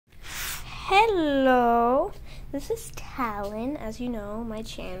Hello, this is Talon, as you know, my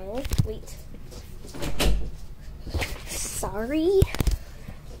channel. Wait. Sorry.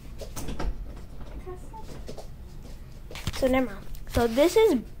 So never mind. So this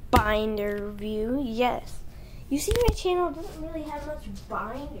is binder review. Yes. You see my channel doesn't really have much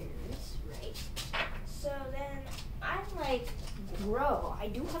binders, right? So then I'm like, bro, I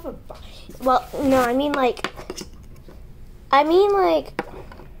do have a binder. Well, no, I mean like,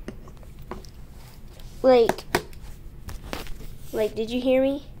 did you hear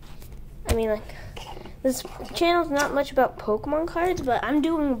me? I mean, like, this channel's not much about Pokemon cards, but I'm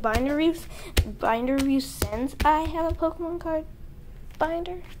doing binder reviews since I have a Pokemon card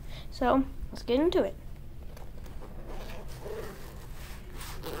binder. So, let's get into it.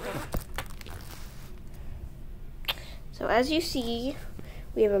 So, as you see,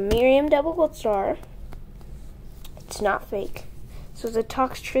 we have a Miriam Double Gold Star. It's not fake. So, it's a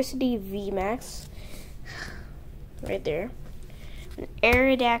Toxtricity VMAX. Right there. An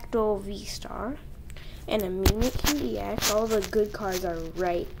Aerodactyl V-Star. And a Mimikyu EX. All the good cards are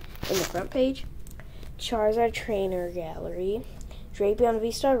right in the front page. Charizard Trainer Gallery. Drapion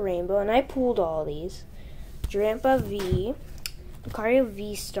V-Star Rainbow. And I pulled all these. Drampa V. Lucario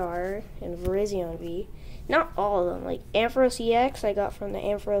V-Star. And Virizion V. Not all of them. Like Ampharos EX I got from the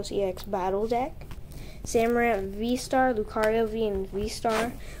Ampharos EX Battle Deck. Samurant V-Star, Lucario V, and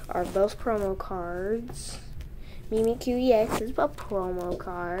V-Star are both promo cards. Mimikyu EX is a promo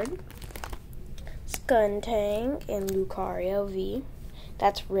card. Skuntank and Lucario V.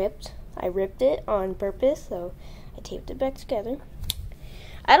 That's ripped. I ripped it on purpose, so I taped it back together.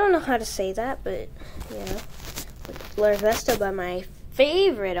 I don't know how to say that, but yeah. Larvesta by my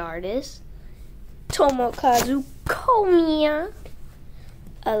favorite artist, Tomokazu Komiya.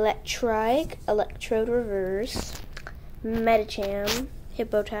 Electrike, Electrode Reverse, Medicham,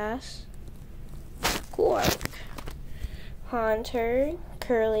 Hippotas, Quark, Haunter,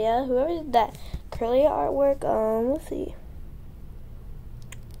 Kirlia, whoever did that Kirlia artwork, let's see.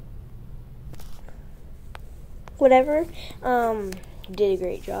 Whatever, did a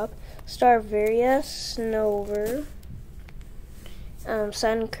great job. Starveria, Snover,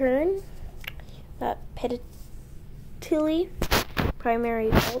 Sunkern, that Petilil, Primary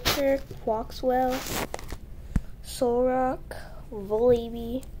Vulture, Quaxwell, Solrock,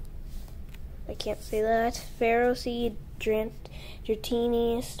 Volibee, I can't say that, Ferroseed,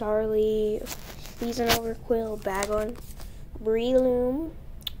 Dratini, Starly, Weezenoverquill, Bagon, Breloom,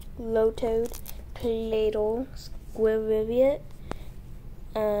 Lotode, Playdol, Squivivit,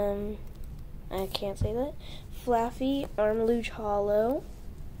 I can't say that, Flaffy, Armaluge Hollow,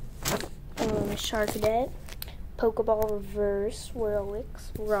 Sharkadet, Pokeball Reverse,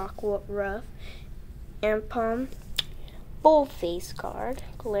 Whirlwix, Rockruff, Ampom, Bullface card,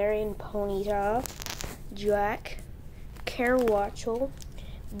 Galarian Ponyta, Jack, Carwatchel,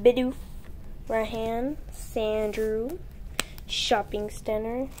 Bidoof, Rahan, Sandrew, Shopping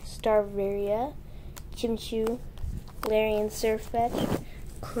Center, Starveria, Chimchu, Galarian Surfetch,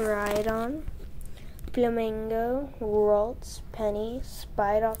 Crydon, Flamingo, Ralts, Penny,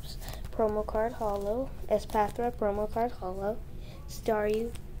 Spidops, promo card hollow, Espathra promo card hollow,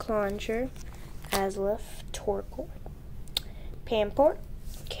 Staryu, Clauncher, Aslef, Torkoal, Pamport,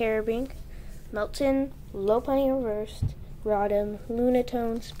 Carabink, Melton, Lopunny reversed, Rodham,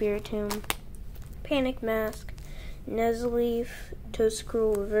 Lunatone, Spiritomb, Panic Mask, Nuzleaf,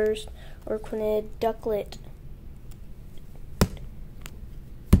 Toedscruel reversed, Orquinid, Ducklet.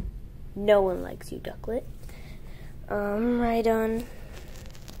 No one likes you, Ducklet. Rhydon,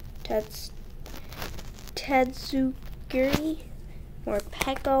 Tadzukuri,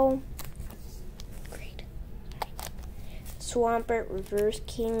 Morpeko, great. Swampert, Reverse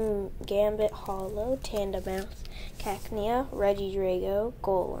King Gambit Hollow, Tandemaus, Cacnea, Regidrago,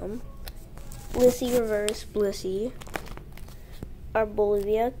 Golem, Blissey Reverse, Blissey,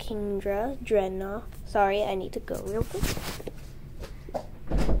 Arbolivia, Kingdra, Dreadnought. Sorry, I need to go real quick.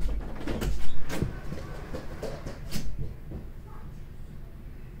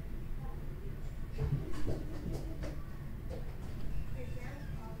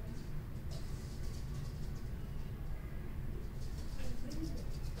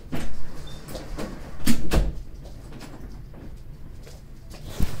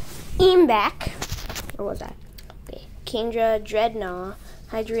 Back. Or was that? Okay. Kingdra, Dreadnought,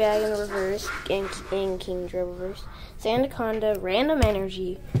 Hydreigon reverse, and Kingdra reverse. Sandaconda, Random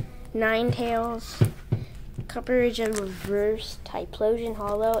Energy, Ninetales, Copperajah reverse, Typhlosion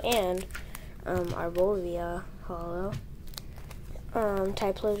hollow, and Arbolivia hollow.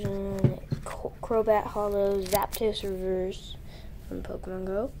 Typhlosion, Crobat hollow, Zapdos reverse, from Pokemon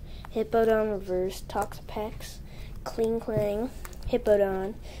Go. Hippowdon Reverse, Toxapex, Klinklang,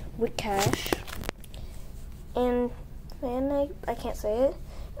 Hippowdon, Whiscash, and I can't say it.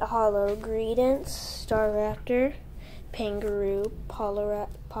 A Holo, Greedence, Staraptor, Pangaroo,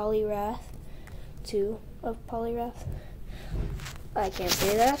 Poliwrath, 2 of Poliwrath. I can't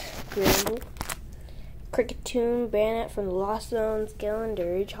say that. Gramble, Kricketune, Banette from the Lost Zones,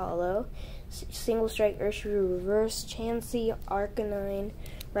 Gallandurge, Holo, Single Strike, Urshifu Reverse, Chansey, Arcanine,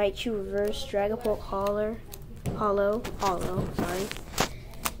 Raichu Reverse, Dragapult Holo, sorry.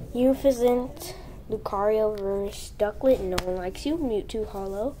 Euphyzant, Lucario Reverse, Ducklet, No One Likes You, Mewtwo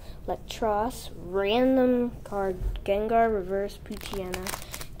Holo, Electros, random card, Gengar Reverse, Poochyena.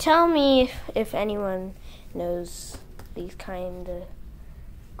 Tell me if anyone knows these kind of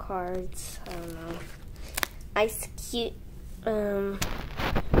cards. I don't know. Ice Cube,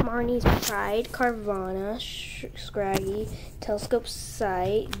 Marnie's Pride, Carvana, Scraggy, Telescope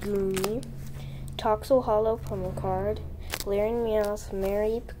Sight, Goomy, Toxel Holo promo card, Galarian Meowth,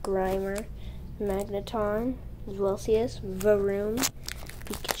 Mareep, Grimer, Magneton, Zwelsius, Varoom,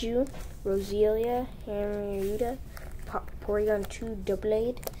 Pikachu, Roselia, Hamruda, Porygon 2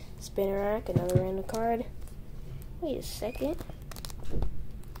 Doublade, Spinarak, another random card. Wait a second.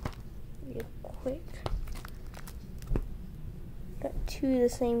 Real quick. Got 2 of the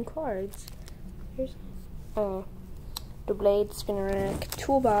same cards. Here's Doublade, Spinarak,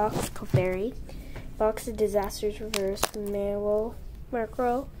 Toolbox, Clefairy, Box of Disasters Reverse, Murkrow,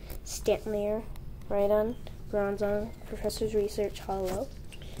 Stantler, Rhydon, Bronzong, Professor's Research Holo,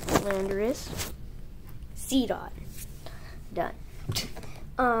 Landorus, Seedot. Done.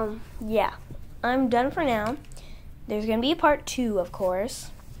 Yeah. I'm done for now. There's gonna be a part 2, of course.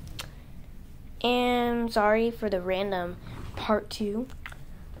 And sorry for the random part 2.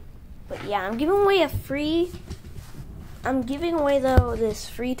 But yeah, I'm giving away this free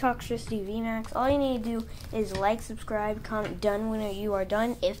Toxtricity VMAX. All you need to do is like, subscribe, comment done when you are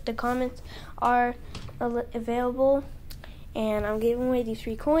done, if the comments are available. And I'm giving away these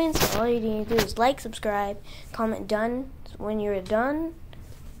free coins. So all you need to do is like, subscribe, comment done when you're done,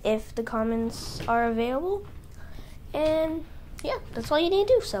 if the comments are available. And yeah, that's all you need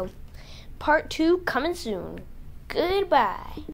to do. So part 2 coming soon. Goodbye.